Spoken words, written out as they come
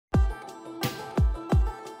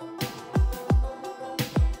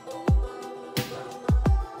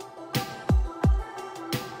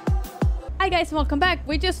Hi guys, and welcome back.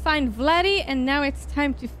 We just find Vladdy, and now it's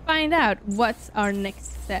time to find out what's our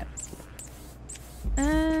next step.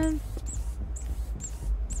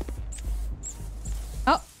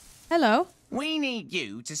 Oh, hello. We need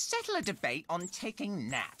you to settle a debate on taking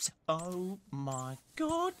naps. Oh my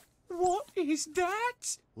god, what is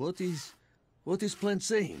that? What is Plant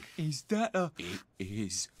saying? Is that a... It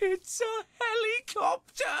is. It's a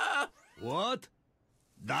helicopter! What?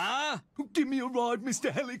 Da? Give me a ride,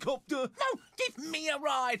 Mr. Helicopter. No, give me a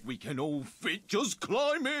ride. We can all fit just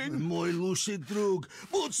climbing. Moj luši drug,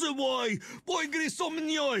 bud se voj, pojgri so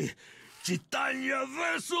mnjoj. Čitanje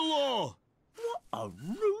veselo! What a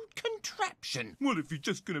rude contraption. What if you're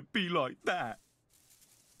just gonna be like that?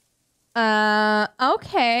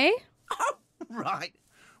 Okay. Oh, right.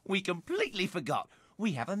 We completely forgot.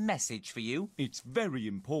 We have a message for you. It's very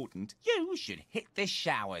important. You should hit the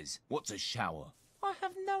showers. What's a shower? I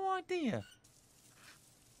have no idea.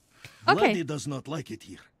 Okay. Vladdy does not like it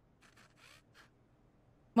here.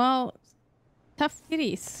 Well, tough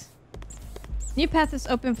kitties. New path is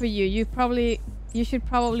open for you. You should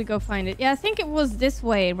probably go find it. Yeah, I think it was this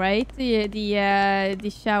way, right?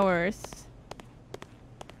 The showers.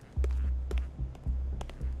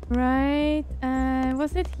 Right.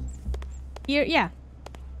 Was it here? Yeah.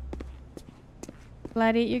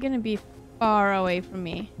 Vladdy, you're gonna be far away from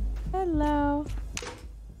me. Hello.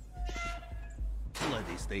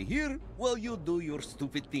 Vladdy, stay here while you do your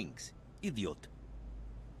stupid things. Idiot.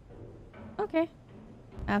 Okay.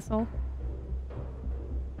 Asshole.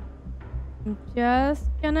 I'm just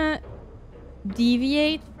gonna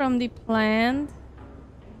deviate from the plan.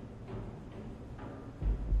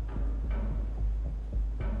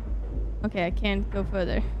 Okay, I can't go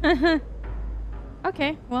further.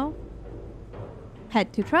 Okay, well,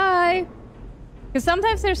 had to try. Because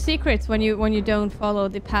sometimes there's secrets when you don't follow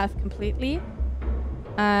the path completely,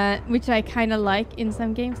 which I kind of like in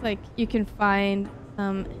some games. Like you can find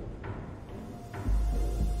some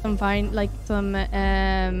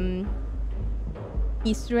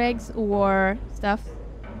Easter eggs or stuff.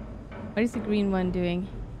 What is the green one doing?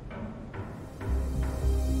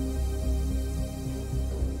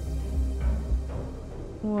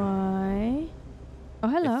 Why? Oh,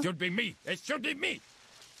 hello. It should be me. It should be me.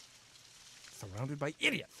 Surrounded by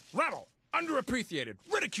idiots. Rattle. Underappreciated.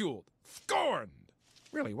 Ridiculed. Scorned.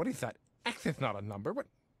 Really, what is that? X is not a number.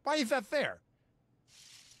 Why is that there?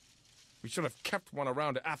 We should have kept one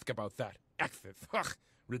around to ask about that. X's. Ugh.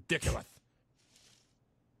 Ridiculous.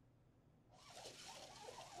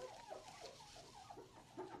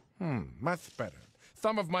 Much better.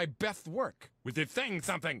 Some of my best work. Was it saying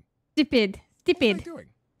something? Stupid. What am I Stupid. doing?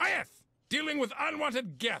 Ah, yes. Dealing with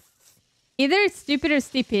unwanted guests. Either it's stupid or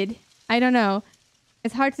stupid. I don't know.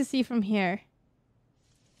 It's hard to see from here.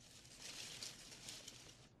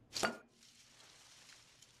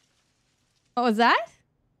 What was that?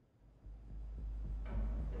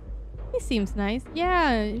 He seems nice.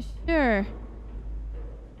 Yeah, sure.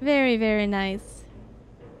 Very, very nice.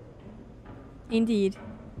 Indeed.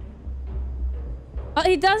 Well,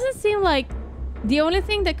 it doesn't seem like... The only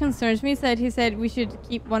thing that concerns me is that he said we should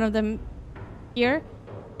keep one of them here.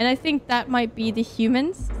 And I think that might be the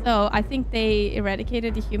humans. So I think they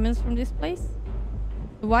eradicated the humans from this place.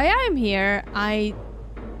 Why I'm here, I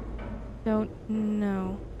don't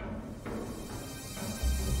know.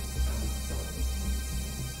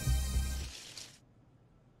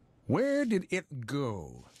 Where did it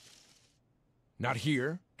go? Not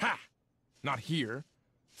here. Ha! Not here.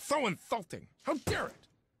 So insulting. How dare it?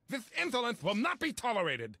 This insolence will not be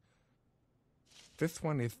tolerated. This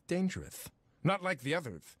one is dangerous. Not like the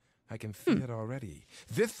others. I can see it already.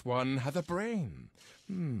 This one has a brain.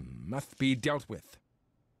 Must be dealt with.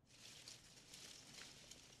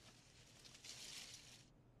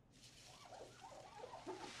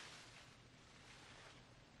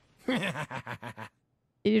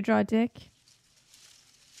 Did you draw a dick?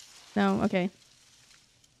 No, okay.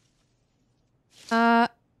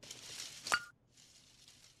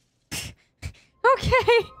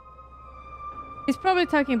 Okay. He's probably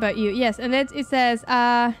talking about you. Yes, and it says,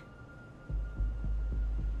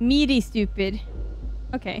 meaty stupid.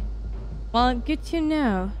 Okay. Well, good to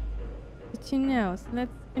know. Good to know. So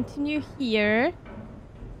let's continue here.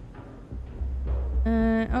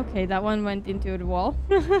 Okay, that one went into the wall.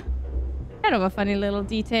 Kind of a funny little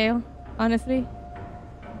detail, honestly.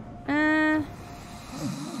 Oh,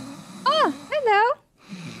 hello.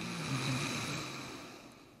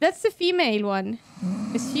 That's the female one.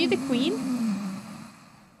 Is she the queen?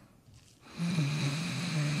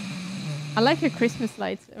 I like her Christmas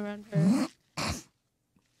lights around her.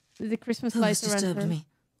 The Christmas lights around her. Me.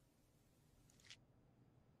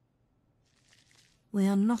 We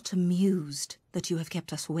are not amused that you have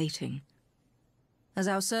kept us waiting. Has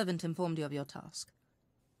our servant informed you of your task?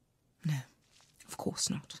 No, of course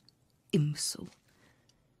not. Imbecile.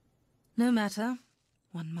 No matter.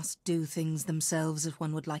 One must do things themselves if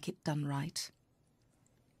one would like it done right.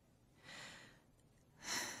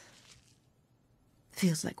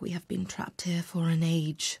 Feels like we have been trapped here for an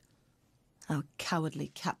age. Our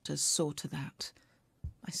cowardly captors saw to that,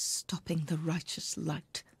 by stopping the righteous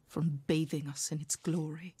light from bathing us in its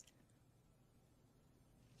glory.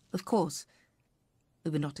 Of course,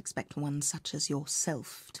 we would not expect one such as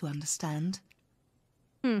yourself to understand.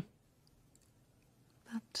 But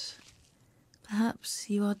perhaps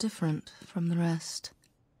you are different from the rest.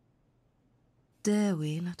 Dare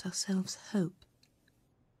we let ourselves hope?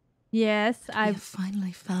 Yes, We have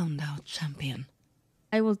finally found our champion.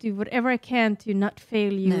 I will do whatever I can to not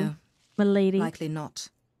fail you, No, milady. likely not.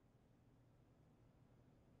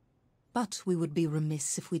 But we would be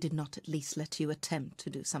remiss if we did not at least let you attempt to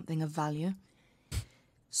do something of value.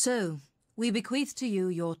 So, we bequeath to you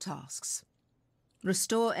your tasks.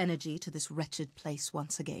 Restore energy to this wretched place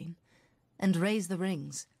once again, and raise the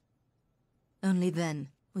rings. Only then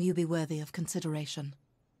will you be worthy of consideration.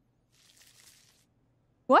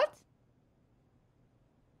 What?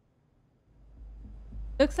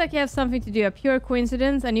 Looks like you have something to do. A pure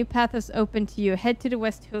coincidence. A new path has opened to you. Head to the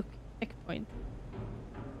West Hook checkpoint.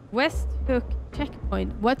 West Hook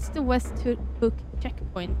checkpoint. What's the West Hook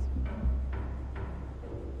checkpoint?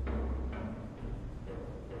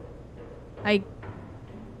 I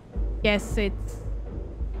guess it's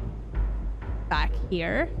back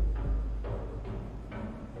here.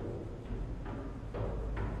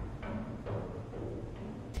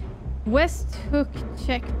 West Hook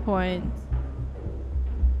checkpoint.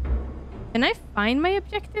 Can I find my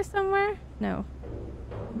objective somewhere? No.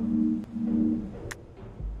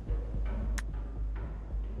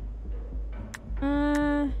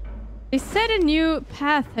 They said a new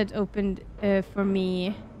path had opened for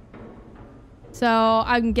me. So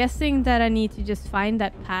I'm guessing that I need to just find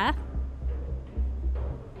that path.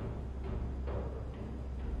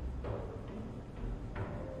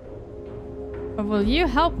 Or will you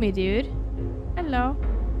help me, dude? Hello.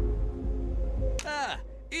 Ah,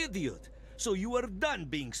 idiot! So you are done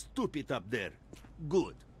being stupid up there.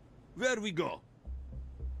 Good. Where we go?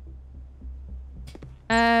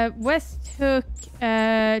 West Hook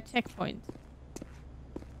checkpoint.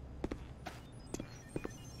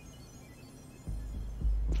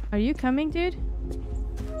 Are you coming, dude?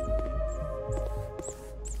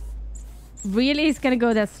 Really? It's gonna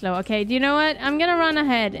go that slow. Okay, do you know what? I'm gonna run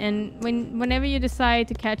ahead, and whenever you decide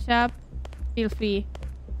to catch up, feel free.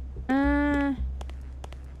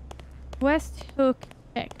 West Hook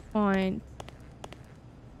checkpoint.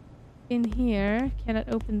 In here. Cannot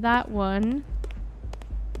open that one.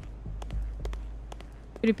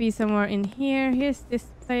 Could it be somewhere in here? Here's this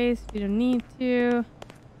place. We don't need to.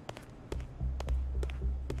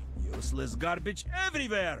 Useless garbage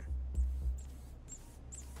everywhere!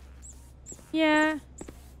 Yeah.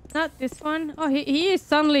 Not this one. Oh, he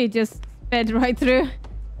suddenly just sped right through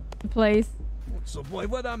the place. So boy,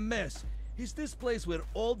 what a mess. Is this place where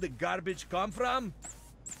all the garbage come from?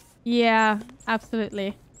 Yeah,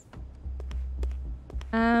 absolutely.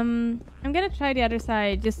 I'm gonna try the other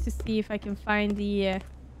side just to see if I can find the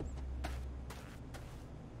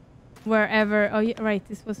wherever. Oh yeah, right,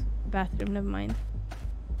 this was the bathroom, never mind.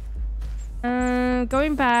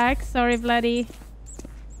 Going back. Sorry, Bloody.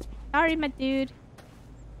 Sorry, my dude.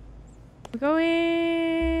 We're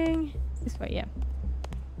going this way, yeah.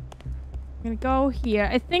 I'm gonna go here.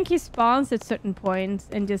 I think he spawns at certain points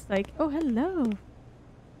and just like, oh, hello.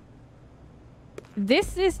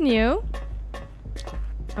 This is new.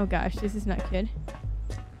 Oh gosh, this is not good.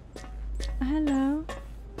 Hello.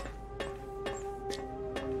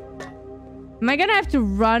 Am I gonna have to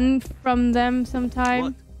run from them sometime?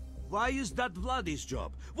 What? Why is that Vladdy's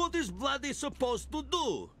job? What is Vladdy supposed to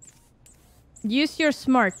do? Use your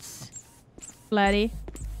smarts, Vladdy.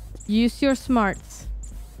 Use your smarts.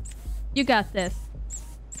 You got this.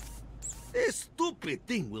 This stupid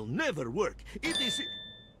thing will never work. It is...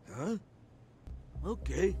 Huh?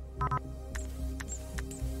 Okay.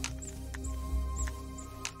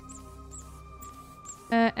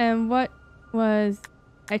 And what was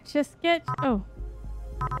Etch a Sketch? Oh.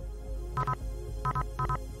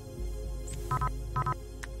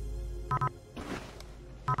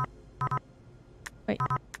 Wait.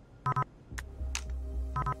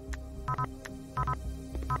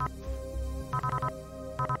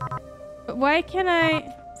 But why can't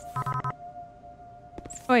I...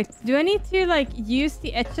 Wait, do I need to like use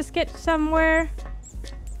the Etch a Sketch somewhere?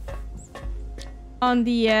 On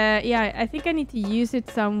the, yeah, I think I need to use it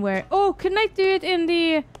somewhere. Oh, couldn't I do it in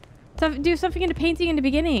the... do something in the painting in the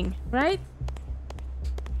beginning, right?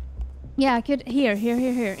 Yeah, I could... Here. In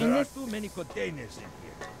There are this... too many containers in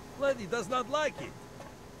here. Lady does not like it.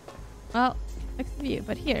 Well, next to you,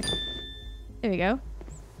 but here. There we go.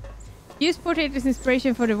 Use portrait as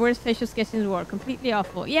inspiration for the worst facial sketch in the world. Completely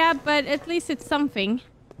awful. Yeah, but at least it's something.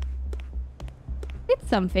 It's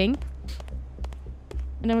something.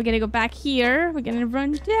 And then we're gonna go back here. We're gonna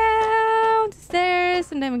run down the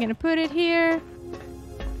stairs, and then we're gonna put it here.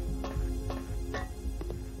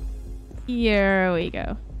 Here we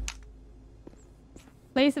go.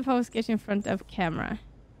 Place the photo sketch in front of camera.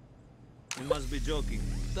 You must be joking.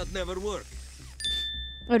 That never worked.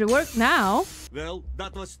 Would it work now? Well,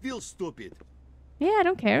 that was still stupid. Yeah, I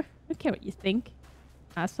don't care. I don't care what you think,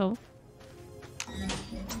 asshole.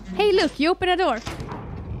 Hey, look! You open a door.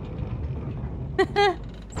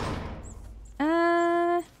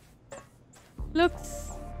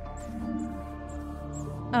 Looks...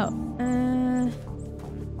 Oh,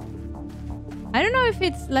 I don't know if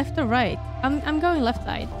it's left or right. I'm going left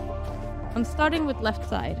side. I'm starting with left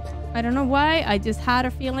side. I don't know why. I just had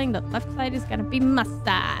a feeling that left side is gonna be my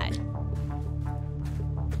side.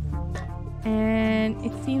 And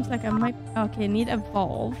it seems like I might... Okay, need a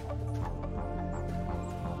valve.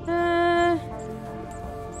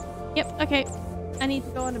 Yep, okay. I need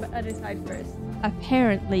to go on the other side first.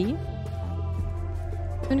 Apparently.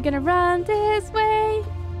 I'm gonna run this way.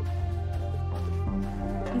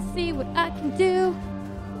 And see what I can do.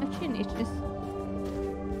 My chin itches.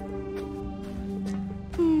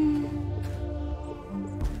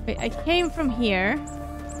 Wait, I came from here.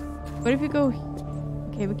 What if we go...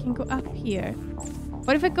 Okay, we can go up here.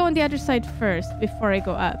 What if I go on the other side first before I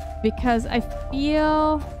go up? Because I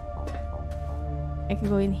feel... I can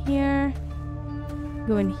go in here.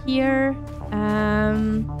 Go in here.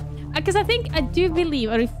 Because I think, I do believe,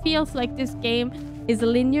 or it feels like this game is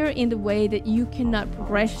linear in the way that you cannot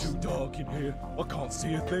progress. Too dark in here. I can't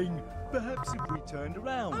see a thing. Perhaps if we turned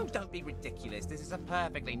around. Oh, don't be ridiculous. This is a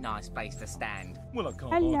perfectly nice place to stand. Well, I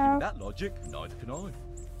can't Hello. argue with that logic. Neither can I.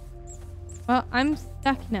 Well, I'm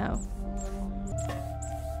stuck now.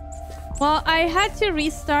 Well, I had to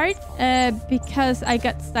restart because I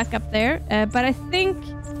got stuck up there. But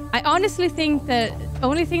I honestly think that the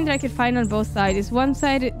only thing that I could find on both sides is one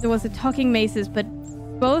side there was a talking mazes, but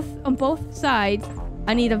on both sides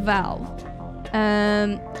I need a valve.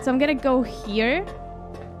 So I'm gonna go here,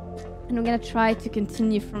 and I'm gonna try to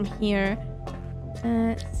continue from here.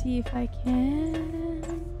 See if I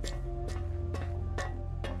can.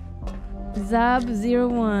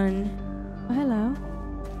 Zab01. Oh, hello.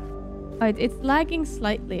 Oh, it's lagging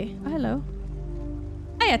slightly. Oh, hello.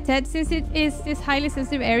 Hiya, Ted. Since it is this highly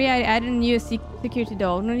sensitive area, I added a new security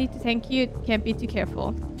door. No need to thank you. Can't be too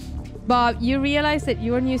careful. Bob, you realize that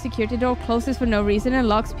your new security door closes for no reason and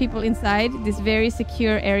locks people inside this very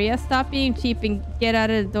secure area. Stop being cheap and get out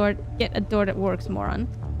of the door. Get a door that works, moron.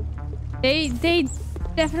 They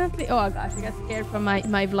definitely... Oh gosh, I got scared from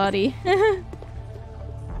my bloody.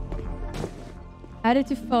 Added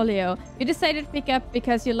to folio. You decided to pick up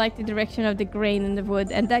because you like the direction of the grain in the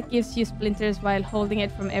wood, and that gives you splinters while holding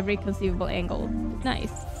it from every conceivable angle.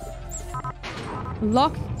 Nice.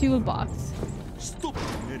 Locked toolbox. Stupid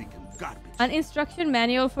American garbage. An instruction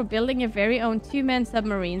manual for building a very own two-man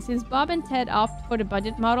submarine. Since Bob and Ted opt for the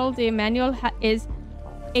budget model, the manual is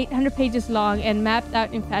 800 pages long and mapped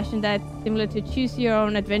out in fashion that's similar to choose your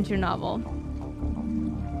own adventure novel.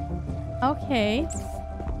 Okay.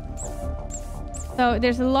 So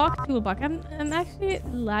there's a locked toolbox. I'm actually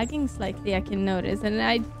lagging slightly, I can notice. And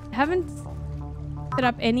I haven't set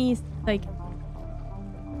up any, like...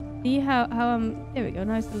 See how I'm... There we go,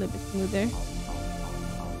 now it's a little bit smoother.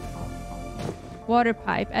 Water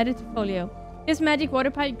pipe, added to folio. This magic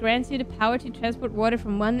water pipe grants you the power to transport water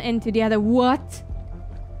from one end to the other. What?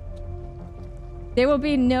 There will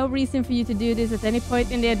be no reason for you to do this at any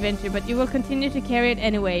point in the adventure, but you will continue to carry it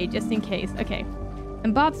anyway, just in case. Okay.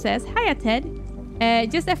 And Bob says, Hiya, Ted.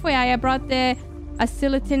 Just FYI, I brought the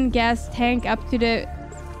acetylene gas tank up to the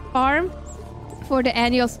farm for the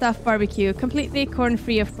annual stuffed barbecue. Completely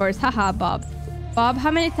corn-free, of course. Haha, Bob. Bob,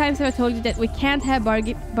 how many times have I told you that we can't have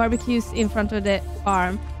barbecues in front of the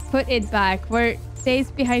farm? Put it back. We're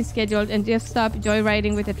days behind schedule and just stop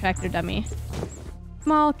joyriding with the tractor dummy.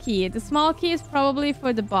 Small key. The small key is probably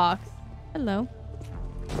for the box. Hello.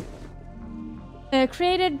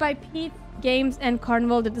 Created by Pete Games and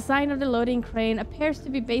Carnival, the design of the loading crane appears to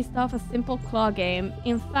be based off a simple claw game,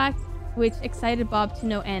 in fact, which excited Bob to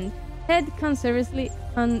no end. Ted conversely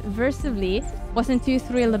wasn't too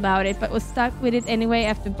thrilled about it, but was stuck with it anyway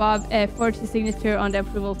after Bob forged his signature on the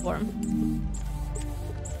approval form.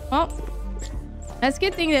 Well, that's a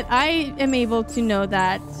good thing that I am able to know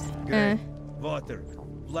that. Water,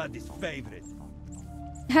 Vlad's favorite.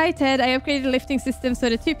 Hi Ted, I upgraded the lifting system so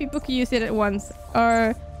that 2 people can use it at once.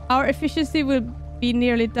 Our efficiency will be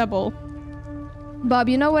nearly double. Bob,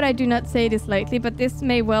 you know what, I do not say this lightly, but this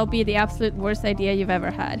may well be the absolute worst idea you've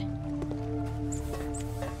ever had.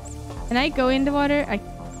 Can I go in the water?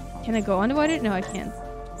 Can I go on the water? No, I can't.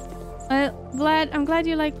 Vlad, I'm glad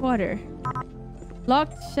you like water.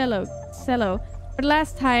 Locked cello. For the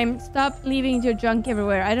last time, stop leaving your junk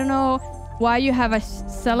everywhere. I don't know why you have a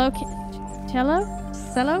cello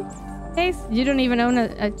case? You don't even own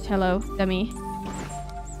a cello, dummy.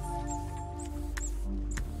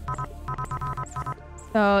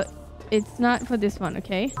 So, it's not for this one,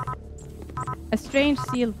 okay? A strange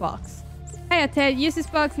sealed box. Hiya, Ted. Use this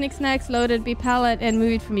box, knickknacks, loaded, be pallet, and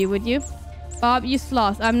move it for me, would you? Bob, you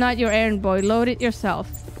sloth. I'm not your errand boy. Load it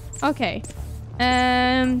yourself. Okay.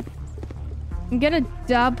 I'm gonna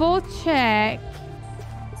double check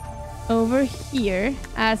over here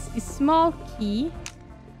as a small key.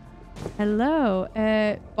 Hello.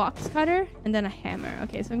 Box cutter and then a hammer.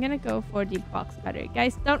 Okay, so I'm gonna go for the box cutter.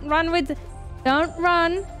 Guys, don't run with... Don't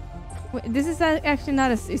run. This is actually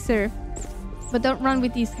not a scissor, but don't run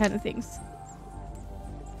with these kind of things.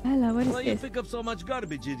 Hello, what is Why this? you pick up so much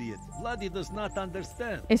garbage, idiot? Vladdy does not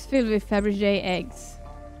understand. It's filled with Fabergé eggs.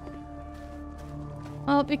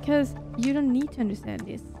 Well, because you don't need to understand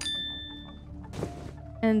this.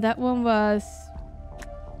 And that one was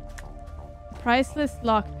priceless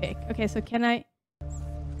lockpick. Okay, so can I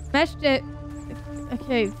smash the...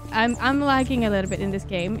 Okay, I'm lagging a little bit in this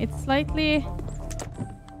game. It's slightly...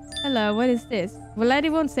 Hello, what is this? Vladdy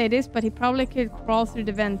won't say this, but he probably could crawl through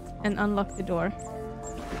the vent and unlock the door.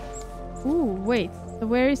 Ooh, wait. So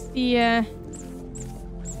where is the...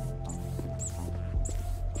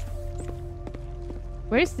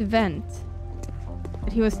 Where's the vent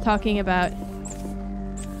that he was talking about?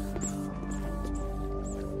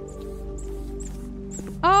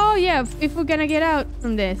 Oh, yeah, if we're gonna get out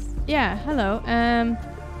from this. Yeah, hello.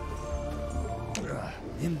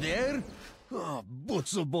 In there? Oh,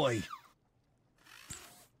 Butzel boy.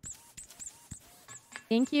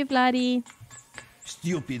 Thank you, Vladdy.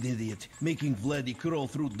 Stupid idiot, making Vladdy crawl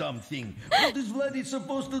through dumb thing. What is Vladdy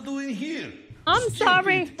supposed to do in here? I'm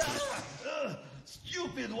sorry.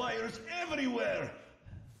 Stupid wires everywhere.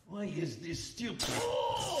 Why is this stupid?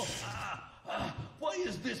 Oh! Why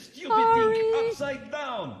is this stupid thing upside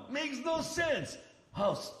down? Makes no sense.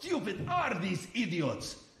 How stupid are these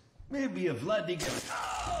idiots? Maybe if Vladdy gets...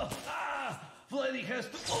 Vladdy has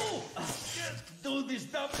to... Just do this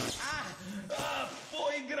dumb...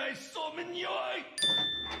 Boy, grej so mignon.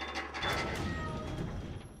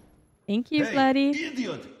 Thank you, Vladdy.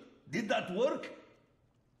 Idiot! Did that work?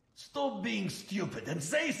 Stop being stupid and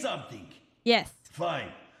say something. Yes.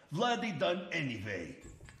 Fine. Vladdy done anyway.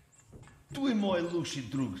 Twój mój illusion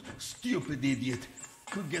drugs, stupid idiot.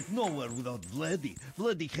 Could get nowhere without Vladdy.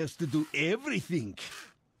 Vladdy has to do everything.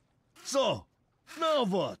 So, now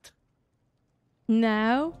what?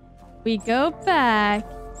 Now we go back.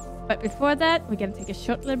 But before that, we're gonna take a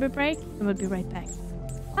short little bit break and we'll be right back.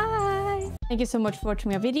 Bye! Thank you so much for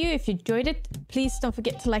watching my video. If you enjoyed it, please don't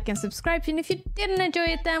forget to like and subscribe. And if you didn't enjoy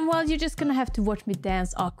it, then well, you're just gonna have to watch me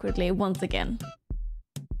dance awkwardly once again.